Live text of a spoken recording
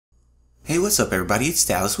Hey, what's up everybody, it's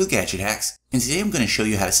Dallas with Gadget Hacks, and today I'm going to show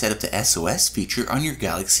you how to set up the SOS feature on your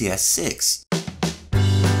Galaxy S6.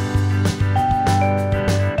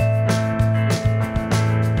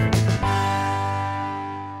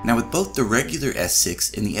 Now with both the regular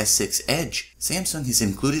S6 and the S6 Edge, Samsung has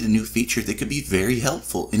included a new feature that could be very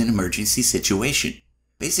helpful in an emergency situation.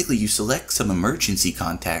 Basically, you select some emergency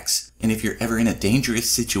contacts, and if you're ever in a dangerous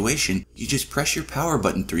situation, you just press your power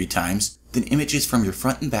button 3 times, then images from your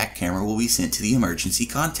front and back camera will be sent to the emergency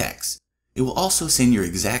contacts. It will also send your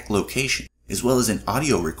exact location, as well as an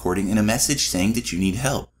audio recording and a message saying that you need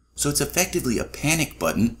help. So it's effectively a panic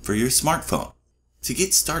button for your smartphone. To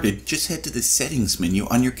get started, just head to the settings menu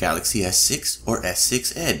on your Galaxy S6 or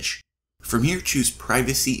S6 Edge. From here, choose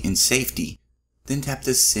Privacy and Safety, then tap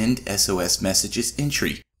the Send SOS Messages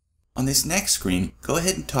entry. On this next screen, go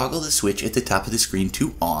ahead and toggle the switch at the top of the screen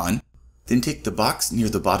to On, then tick the box near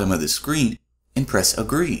the bottom of the screen and press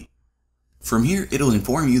Agree. From here, it'll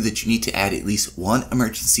inform you that you need to add at least one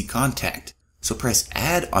emergency contact, so press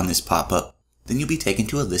Add on this pop-up, then you'll be taken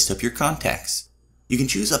to a list of your contacts. You can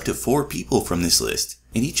choose up to 4 people from this list,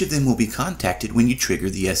 and each of them will be contacted when you trigger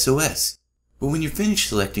the SOS. But when you're finished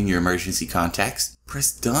selecting your emergency contacts,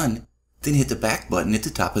 press Done, then hit the back button at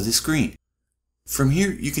the top of the screen. From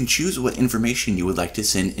here, you can choose what information you would like to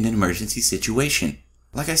send in an emergency situation.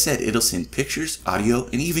 Like I said, it'll send pictures, audio,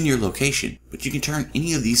 and even your location, but you can turn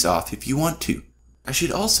any of these off if you want to. I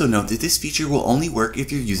should also note that this feature will only work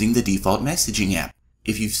if you're using the default messaging app.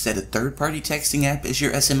 If you've set a third-party texting app as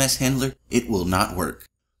your SMS handler, it will not work.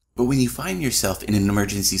 But when you find yourself in an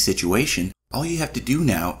emergency situation, all you have to do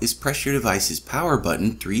now is press your device's power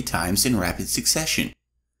button 3 times in rapid succession.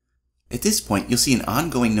 At this point, you'll see an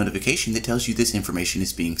ongoing notification that tells you this information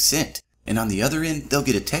is being sent. And on the other end, they'll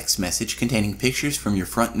get a text message containing pictures from your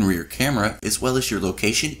front and rear camera, as well as your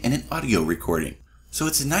location and an audio recording. So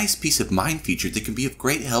it's a nice peace of mind feature that can be of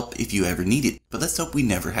great help if you ever need it, but let's hope we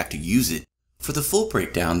never have to use it. For the full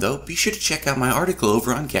breakdown though, be sure to check out my article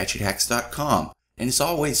over on GadgetHacks.com. And as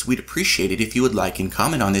always, we'd appreciate it if you would like and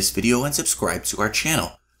comment on this video and subscribe to our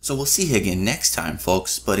channel. So we'll see you again next time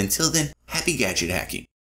folks, but until then, happy gadget hacking!